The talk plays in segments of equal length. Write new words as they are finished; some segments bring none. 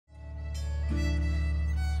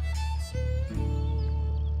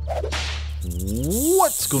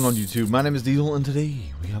What's going on, YouTube? My name is Diesel, and today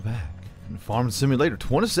we are back in Farming Simulator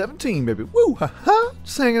 2017, baby. Woo! Ha-ha!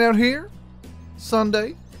 Just hanging out here.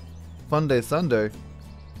 Sunday. Fun day Sunday.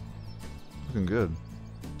 Looking good.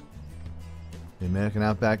 The American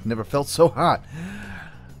Outback never felt so hot.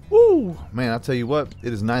 Woo! Man, I'll tell you what.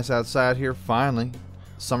 It is nice outside here, finally.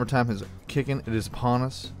 Summertime is kicking. It is upon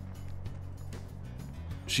us.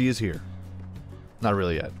 She is here. Not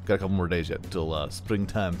really yet. Got a couple more days yet until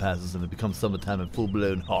springtime passes and it becomes summertime and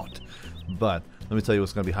full-blown hot. But let me tell you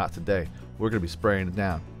what's going to be hot today. We're going to be spraying it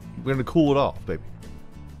down. We're going to cool it off, baby.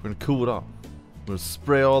 We're going to cool it off. We're going to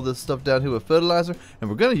spray all this stuff down here with fertilizer, and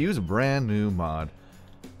we're going to use a brand new mod.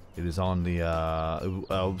 It is on the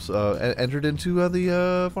entered into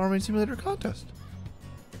the Farming Simulator contest.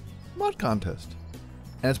 Mod contest.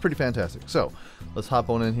 And it's pretty fantastic. So, let's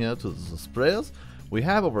hop on in here to the sprayers. We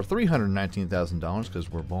have over $319,000 because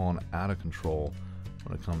we're balling out of control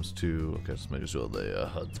when it comes to, okay, just making sure the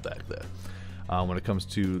HUD's back there. When it comes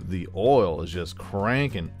to the oil is just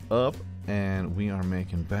cranking up and we are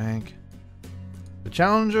making bank. The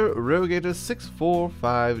Challenger RoGator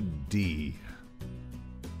 645D.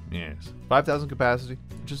 Yes, 5,000 capacity,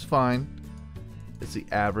 which is fine. It's the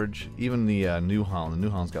average. Even the New Holland. The New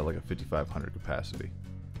Holland's got like a 5,500 capacity.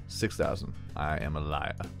 6,000. I am a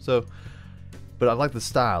liar. So, but I like the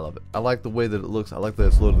style of it. I like the way that it looks. I like that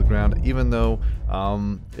it's low to the ground, even though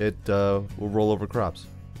it will roll over crops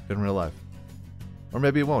in real life. Or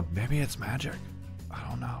maybe it won't. Maybe it's magic. I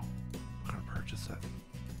don't know. I'm going to purchase it.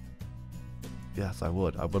 Yes, I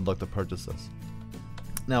would. I would like to purchase this.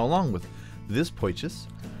 Now, along with this purchase,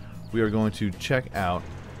 we are going to check out,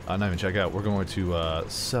 not even check out, we're going to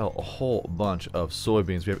sell a whole bunch of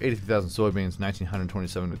soybeans. We have 83,000 soybeans,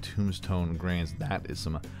 1,927 tombstone grains. That is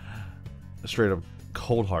some straight up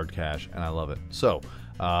cold hard cash, and I love it. So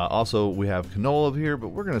also we have canola over here, but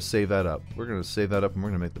we're gonna save that up. We're gonna save that up, and we're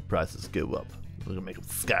gonna make the prices go up. We're gonna make them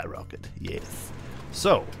skyrocket. Yes.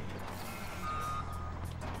 So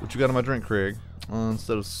what you got on my drink, Craig?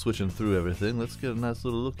 Instead of switching through everything, let's get a nice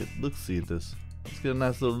little look-see at this. Let's get a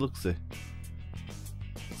nice little look-see.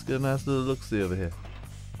 Let's get a nice little look-see over here.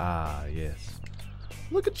 Ah, yes.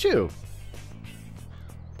 Look at you.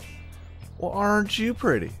 Well, aren't you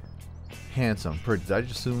pretty? Handsome, pretty. Did I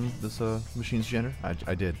just assume this machine's gender?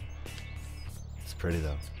 I did. It's pretty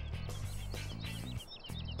though.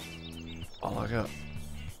 Oh, look up.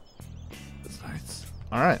 That's nice.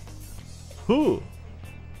 All right. Whoo.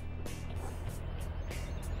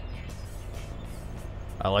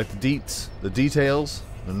 I like the deets, the details.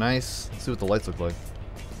 They're nice. Let's see what the lights look like.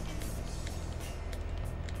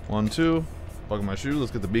 1, 2. Buckle my shoe.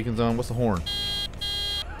 Let's get the beacons on. What's the horn?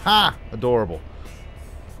 Ha! Adorable.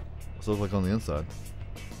 What's it look like on the inside?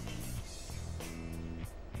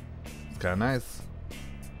 It's kind of nice.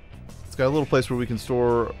 It's got a little place where we can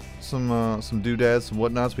store some doodads, some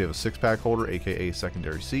whatnots. We have a 6-pack holder, aka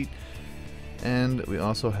secondary seat, and we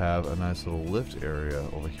also have a nice little lift area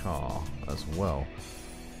over here as well.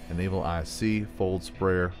 Enable IC, fold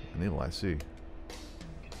sprayer, enable IC,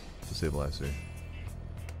 disable IC.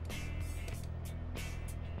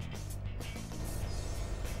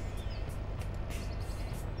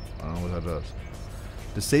 I don't know what that does.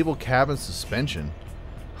 Disable cabin suspension.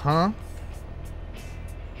 Huh?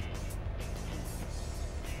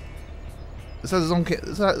 This has its own.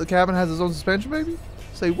 The cabin has its own suspension, baby?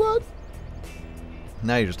 Say what?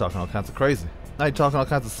 Now you're just talking all kinds of crazy. Now you're talking all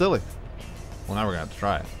kinds of silly. Well, now we're gonna have to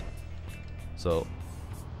try it. So,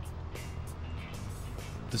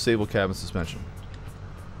 disable cabin suspension.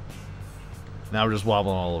 Now we're just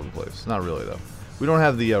wobbling all over the place. Not really though. We don't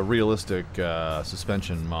have the realistic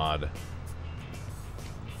suspension mod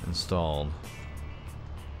installed,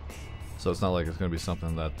 so it's not like it's going to be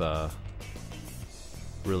something that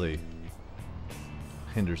really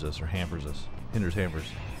hinders us or hampers us. Hampers.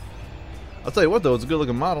 I'll tell you what though, it's a good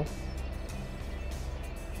looking model.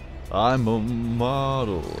 I'm a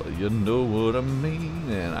model, you know what I mean,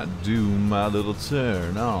 and I do my little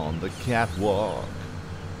turn on the catwalk.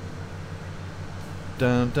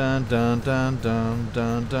 Dun dun dun dun dun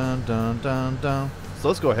dun dun dun dun dun. So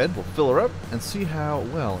let's go ahead. We'll fill her up and see how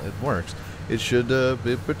well it works. It should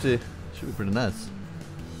be pretty nice.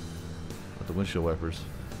 With the windshield wipers.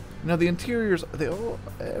 You know, the interiors.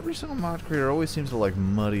 Every single mod creator always seems to like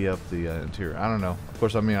muddy up the interior. I don't know. Of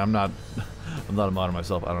course, I mean I'm not a modder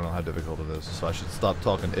myself. I don't know how difficult it is. So I should stop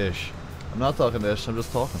talking ish. I'm not talking ish. I'm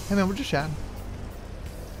just talking. Hey man, we're just chatting.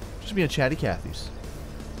 Just being chatty Cathy's.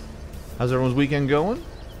 How's everyone's weekend going?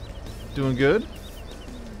 Doing good?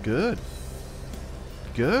 Good.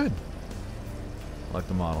 Good. I like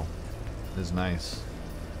the model. It is nice.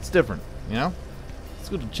 It's different, you know? Let's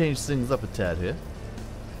go to change things up a tad here.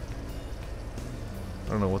 I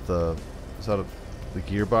don't know what the... Is that the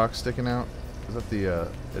gearbox sticking out? Is that the...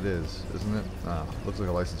 it is, isn't it? Oh, looks like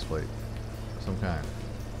a license plate. Of some kind.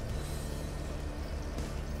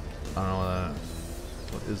 I don't know what that is.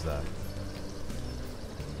 What is that?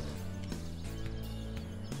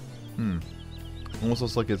 Almost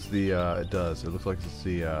looks like it's the, it does. It looks like it's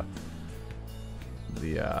the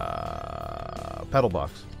pedal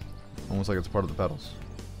box. Almost like it's part of the pedals.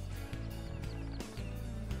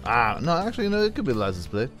 Ah, no, actually, no, it could be the license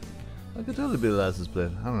plate. It could totally be the license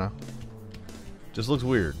plate. I don't know. Just looks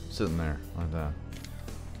weird sitting there like that.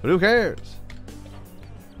 But who cares?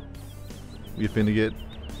 We finna get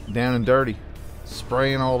down and dirty,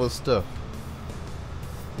 spraying all this stuff.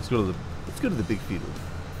 Let's go to the big field.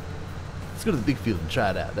 Let's go to the big field and try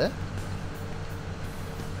it out, eh?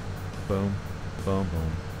 Boom, boom,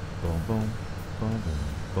 boom, boom, boom, boom,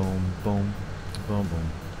 boom, boom, boom, boom,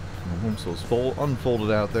 boom. So it's unfolded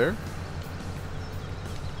out there.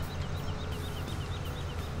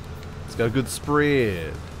 It's got a good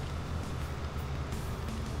spread.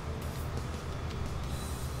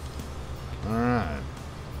 All right.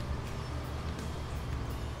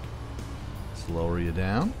 Let's lower you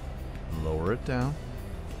down. Lower it down.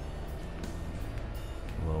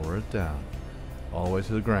 Lower it down. All the way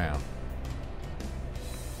to the ground.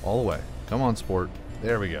 All the way. Come on, sport.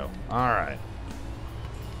 There we go. Alright.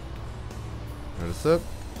 Ready to sit.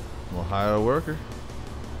 We'll hire a worker.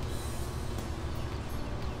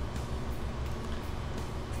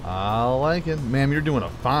 I like it. Ma'am, you're doing a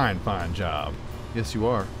fine, fine job. Yes, you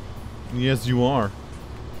are. Yes, you are.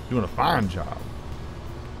 Doing a fine job.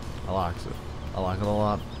 I like it. I like it a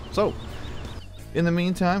lot. So, in the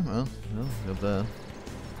meantime, well, got that.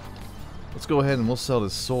 Let's go ahead and we'll sell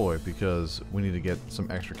this soy because we need to get some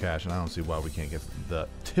extra cash, and I don't see why we can't get the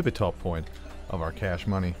tippy top point of our cash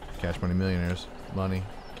money. Cash money millionaires. Money,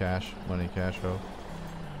 cash, ho.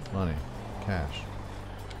 Money, cash.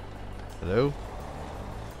 Hello?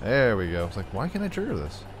 There we go. It's like, why can't I trigger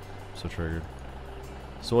this? I'm so triggered.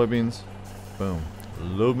 Soybeans. Boom.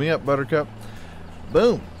 Load me up, Buttercup.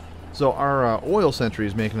 Boom. So our oil century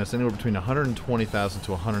is making us anywhere between 120,000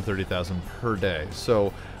 to 130,000 per day.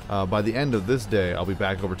 So by the end of this day, I'll be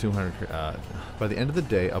back over 200. By the end of the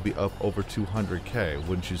day, I'll be up over 200K.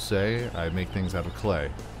 Wouldn't you say? I make things out of clay,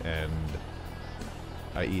 and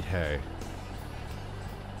I eat hay.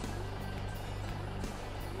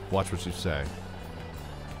 Watch what you say.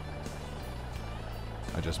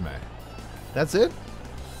 I just may. That's it?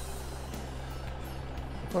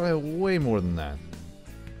 I thought I had way more than that.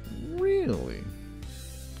 Really?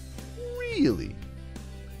 Really?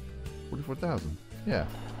 44,000. Yeah.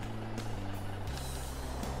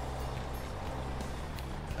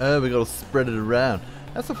 We gotta spread it around.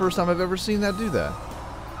 That's the first time I've ever seen that do that.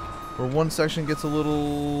 Where one section gets a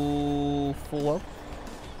little full up.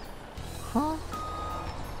 Huh?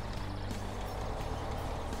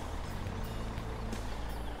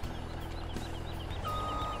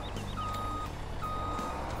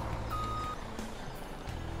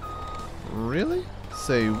 Really?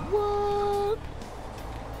 Say what?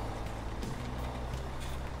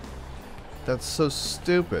 That's so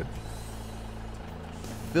stupid.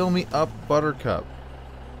 Fill me up, Buttercup.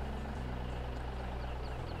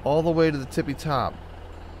 All the way to the tippy top.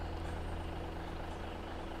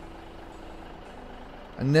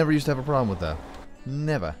 I never used to have a problem with that.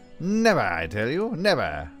 Never. Never, I tell you.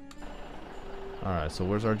 Never. Alright, so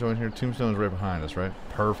where's our joint here? Tombstone's right behind us, right?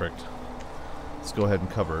 Perfect. Let's go ahead and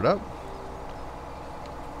cover it up.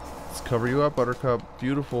 Let's cover you up, Buttercup.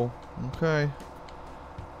 Beautiful. Okay.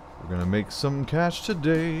 We're gonna make some cash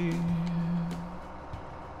today.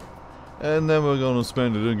 And then we're gonna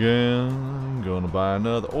spend it again. Gonna buy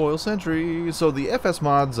another oil century. So the FS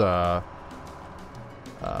mods, oh,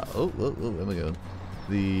 there we go.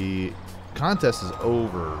 The contest is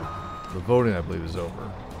over. The voting, I believe, is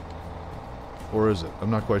over. Or is it?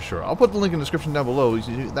 I'm not quite sure. I'll put the link in the description down below.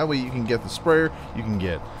 That way you can get the sprayer. You can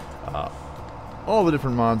get all the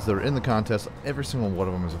different mods that are in the contest. Every single one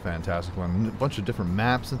of them is a fantastic one. A bunch of different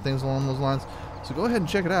maps and things along those lines. So go ahead and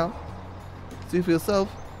check it out. See for yourself.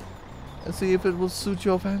 And see if it will suit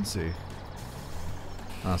your fancy.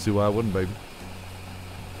 I don't see why it wouldn't, baby.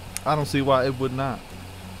 I don't see why it would not.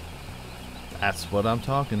 That's what I'm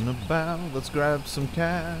talking about. Let's grab some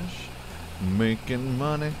cash. Making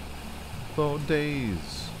money for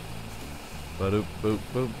days. Ba-doop, boop,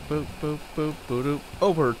 boop, boop, boop, boop, boop.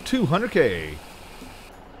 Over 200K.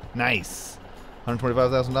 Nice.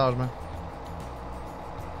 $125,000, man.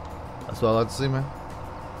 That's what I like to see, man.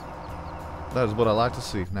 That is what I like to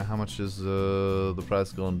see. Now, how much is the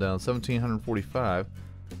price going down? 1,745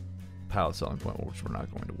 pallet selling point, which we're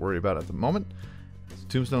not going to worry about at the moment. It's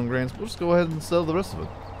tombstone grains. We'll just go ahead and sell the rest of it.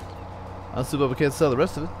 I'll see what we can't sell the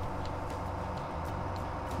rest of it.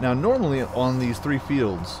 Now, normally on these 3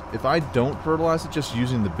 fields, if I don't fertilize it, just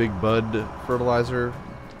using the Big Bud fertilizer,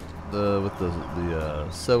 with the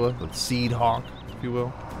SOA, with Seed Hawk, if you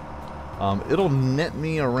will, it'll net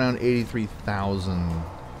me around 83,000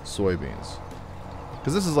 soybeans.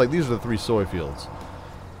 Because this is like, these are the 3 soy fields.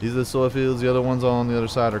 These are the soy fields. The other ones on the other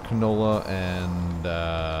side are canola and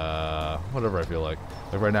whatever I feel like.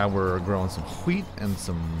 Like right now, we're growing some wheat and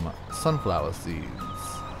some sunflower seeds.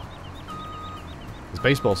 It's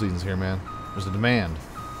baseball season's here, man. There's a demand.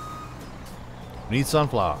 We need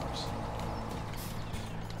sunflowers.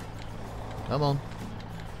 Come on.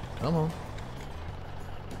 Come on.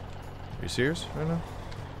 Are you serious right now?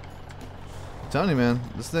 I'm telling you, man.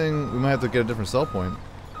 This thing, we might have to get a different sell point.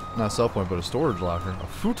 Not a sell point, but a storage locker. A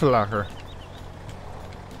food locker.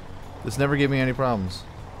 This never gave me any problems.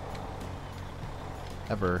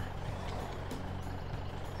 Ever.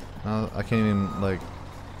 I can't even, like,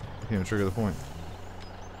 I can't even trigger the point.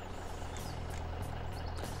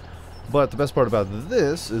 But the best part about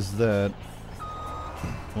this is that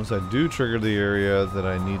once I do trigger the area that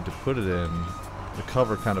I need to put it in, the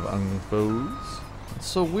cover kind of unfolds. It's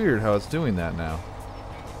so weird how it's doing that now.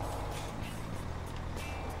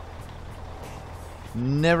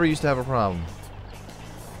 Never used to have a problem.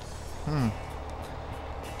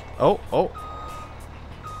 Oh, oh.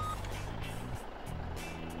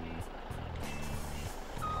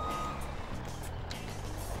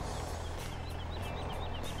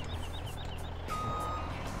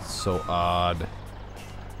 So odd,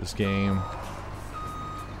 this game.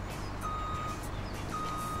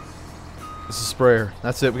 This is a sprayer.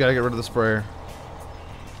 That's it. We gotta get rid of the sprayer.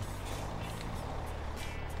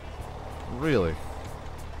 Really?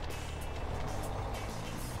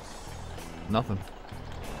 Nothing.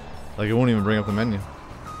 Like, it won't even bring up the menu.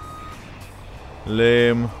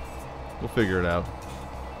 Lame. We'll figure it out.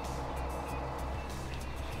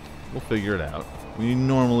 We'll figure it out. We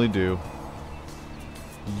normally do.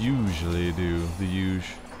 Usually do the huge.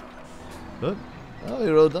 But, oh,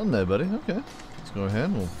 you're all done there, buddy. Okay. Let's go ahead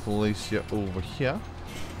and we'll place you over here.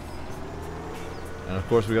 And of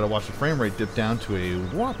course, we gotta watch the frame rate dip down to a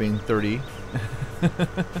whopping 30.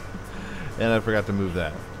 And I forgot to move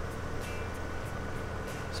that.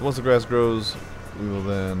 So once the grass grows, we will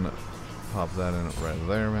then pop that in right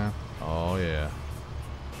there, man. Oh, yeah.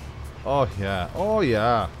 Oh, yeah. Oh,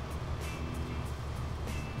 yeah.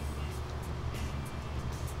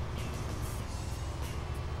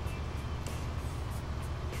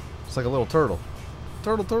 It's like a little turtle.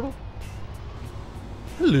 Turtle, turtle.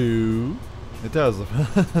 Hello. It does. The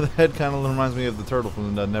head kind of reminds me of the turtle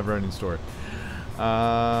from the Never-Ending Story.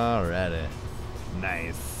 Alrighty.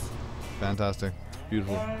 Nice. Fantastic.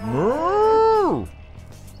 Beautiful.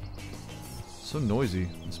 So noisy,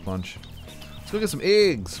 this bunch. Let's go get some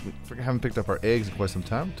eggs. We haven't picked up our eggs in quite some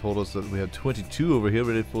time. Told us that we have 22 over here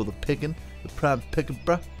ready for the picking. The prime picking,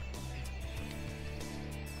 bruh.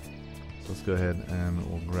 Let's go ahead and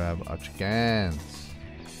we'll grab our chickens.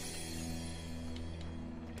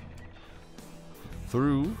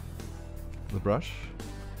 Through the brush.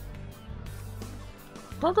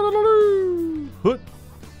 Hoot!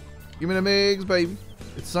 Give me them eggs, baby.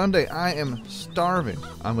 It's Sunday. I am starving.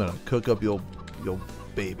 I'm gonna cook up your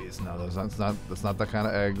babies. No, that's not that kind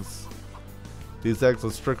of eggs. These eggs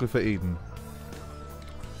are strictly for eating.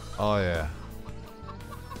 Oh yeah.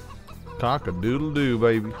 Cock-a-doodle-doo,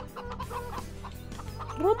 baby.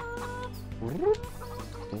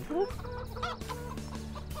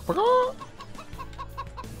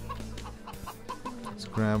 Let's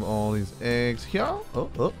grab all these eggs here.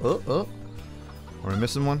 Oh. Are we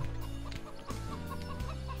missing one?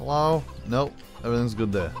 Hello? Nope. Everything's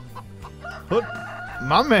good there. Hoot.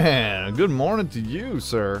 My man! Good morning to you,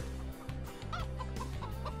 sir.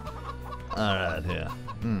 Alright, here.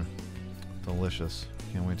 Delicious.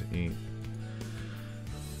 Can't wait to eat.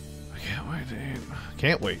 I can't wait to eat.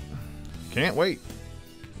 Can't wait. Can't wait.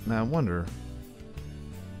 Now I wonder,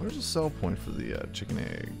 where's the sell point for the chicken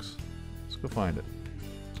eggs? Let's go find it.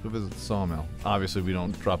 Let's go visit the sawmill. Obviously, we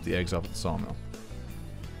don't drop the eggs off at the sawmill.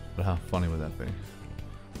 But how funny would that be?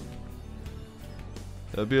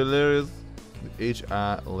 That'd be hilarious.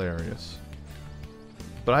 Hilarious.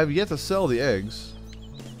 But I've yet to sell the eggs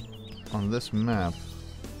on this map.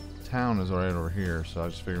 Town is right over here, so I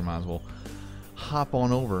just figured might as well hop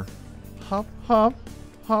on over. Hop, hop,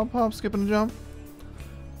 hop, hop, skip and jump.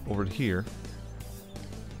 Over to here.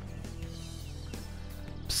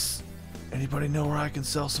 Psst. Anybody know where I can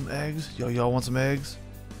sell some eggs? Y'all want some eggs?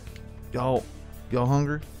 Y'all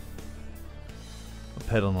hungry? I'm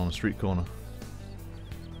peddling on a street corner.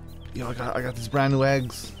 Yo, I got these brand new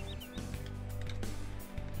eggs.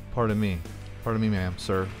 Pardon me, ma'am,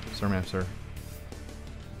 sir, ma'am, sir.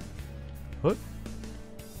 What?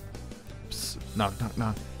 Psst, knock, knock,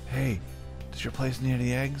 knock. Hey, does your place need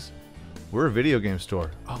any eggs? We're a video game store.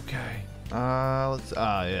 Okay. Yeah,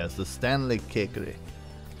 it's the Stanley Cakery.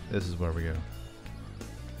 This is where we go.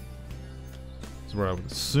 This is where I would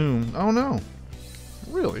assume. Oh no.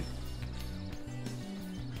 Really?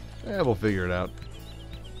 Yeah, we'll figure it out.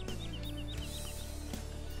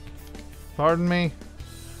 Pardon me?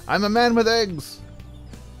 I'm a man with eggs.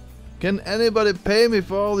 Can anybody pay me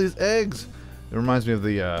for all these eggs? It reminds me of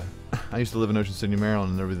the, I used to live in Ocean City, Maryland,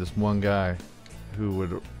 and there was this one guy who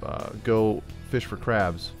would go fish for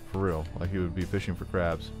crabs, for real. Like, he would be fishing for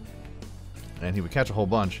crabs. And he would catch a whole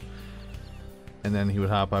bunch. And then he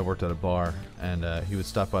would hop, I worked at a bar, and he would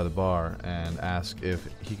stop by the bar and ask if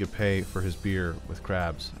he could pay for his beer with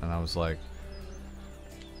crabs. And I was like,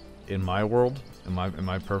 in my world, in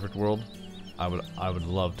my perfect world, I would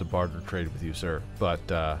love to barter trade with you, sir.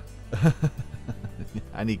 But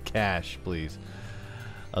I need cash, please.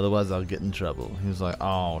 Otherwise, I'll get in trouble. He was like,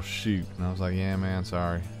 oh, shoot. And I was like, yeah, man,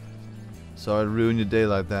 sorry. Sorry to ruin your day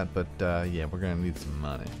like that, but yeah, we're going to need some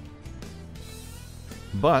money.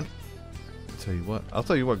 But, I'll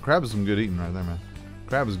tell you what, crab is some good eating right there, man.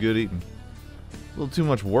 Crab is good eating. A little too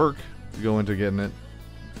much work to go into getting it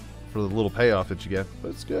for the little payoff that you get, but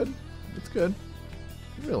it's good. It's good.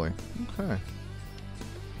 Really? Okay.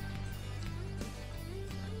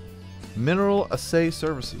 Mineral Assay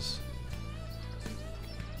Services.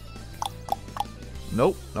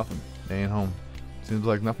 Nope, nothing. They ain't home. Seems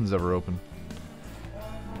like nothing's ever open.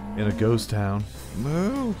 In a ghost town.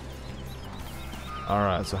 Moo!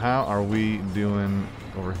 Alright, so how are we doing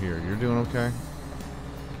over here? You're doing okay?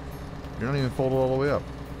 You're not even folded all the way up.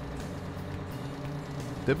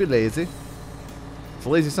 Don't be lazy. It's a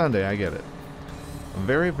lazy Sunday, I get it. A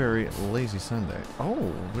very, very lazy Sunday.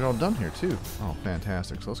 Oh, we're all done here too. Oh,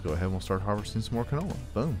 fantastic. So let's go ahead and we'll start harvesting some more canola.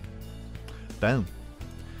 Boom. Boom.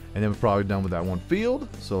 And then we're probably done with that one field.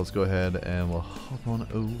 So let's go ahead and we'll hop on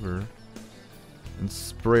over and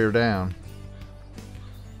spray her down.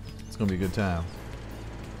 It's going to be a good time.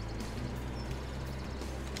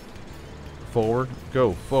 Forward.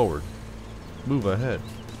 Go forward. Move ahead.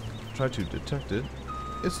 Try to detect it.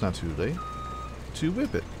 It's not too late to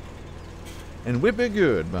whip it. And whip it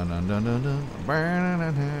good.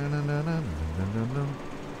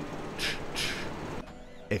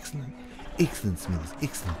 Excellent. Excellent, Smiths.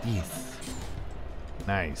 Excellent. Yes.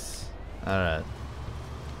 Nice. Alright.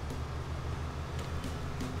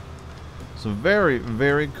 So very,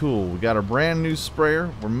 very cool. We got a brand new sprayer.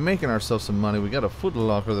 We're making ourselves some money. We got a foot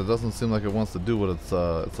locker that doesn't seem like it wants to do what it's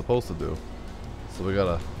supposed to do. So we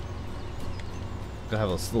gotta have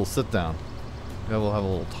a little sit down. We'll have a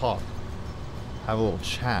little talk. Have a little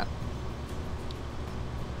chat.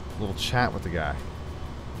 A little chat with the guy.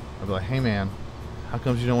 I'll be like, hey man, how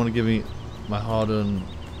comes you don't want to give me my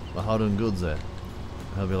hard-earned goods there?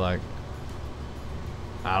 And he'll be like,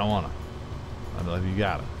 I don't want to. I'll be like, you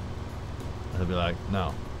got it. And he'll be like,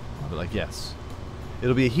 no. I'll be like, yes.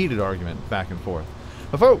 It'll be a heated argument back and forth.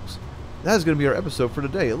 But folks, that is going to be our episode for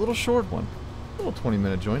today. A little short one. A little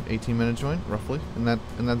 20-minute joint, 18-minute joint, roughly, in that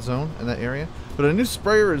zone, in that area. But a new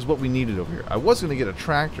sprayer is what we needed over here. I was going to get a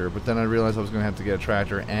tractor, but then I realized I was going to have to get a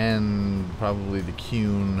tractor and probably the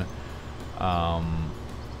Kuhn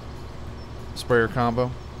sprayer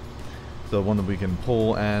combo. The one that we can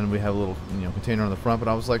pull, and we have a little container on the front. But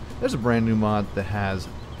I was like, there's a brand new mod that has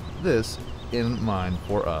this in mind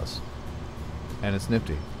for us, and it's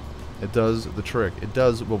nifty. It does the trick. It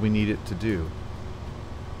does what we need it to do.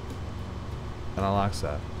 And I like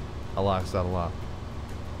that. I like that a lot.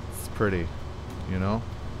 It's pretty, you know?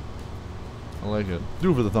 I like it.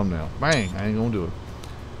 Do it for the thumbnail. Bang! I ain't gonna do it.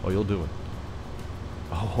 Oh, you'll do it.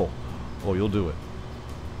 Oh, you'll do it.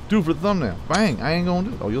 Do it for the thumbnail. Bang! I ain't gonna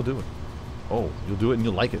do it. Oh, you'll do it. Oh, you'll do it and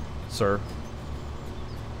you'll like it, sir.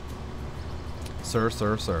 Sir.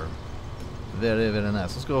 Very, very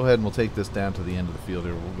nice. Let's go ahead and we'll take this down to the end of the field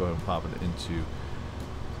here. We'll go ahead and pop it into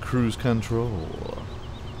cruise control.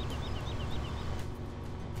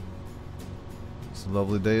 It's a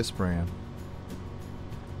lovely day of spraying.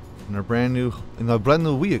 In our brand new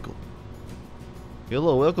vehicle.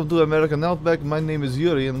 Hello, welcome to American Outback. My name is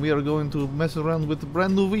Yuri, and we are going to mess around with a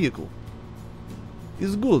brand new vehicle.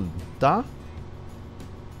 It's good, da?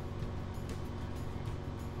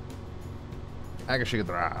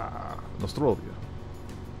 Agashigatra, Nostrovia.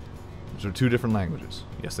 Those are two different languages.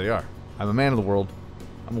 Yes, they are. I'm a man of the world.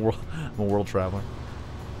 I'm a world traveler.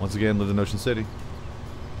 Once again, lived in Ocean City.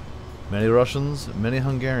 Many Russians, many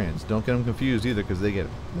Hungarians. Don't get them confused either, because they get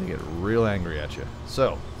real angry at you.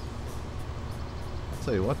 So, I'll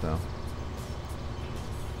tell you what though.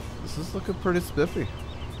 This is looking pretty spiffy.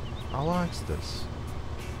 I likes this.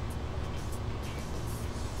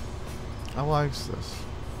 I likes this.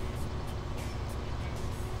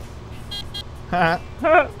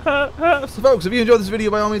 So folks, if you enjoyed this video,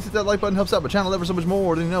 by all means hit that like button. Helps out my channel ever so much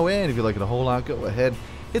more than you know. And if you like it a whole lot, go ahead,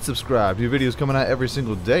 hit subscribe. New videos coming out every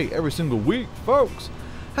single day, every single week, folks.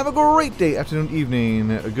 Have a great day, afternoon, evening,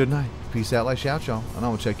 good night. Peace out, like shout y'all, and I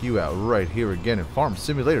will check you out right here again in Farm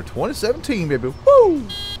Simulator 2017, baby. Woo!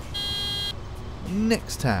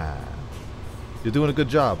 Next time. You're doing a good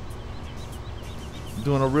job. You're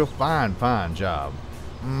doing a real fine job.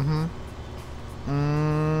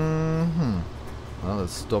 Well,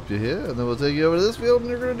 let's stop you here, and then we'll take you over to this field, and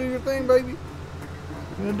you're going to do your thing, baby.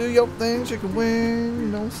 You're going to do your thing, chicken wing, you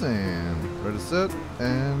know what I'm saying. Ready, set,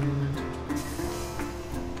 and...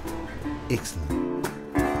 excellent.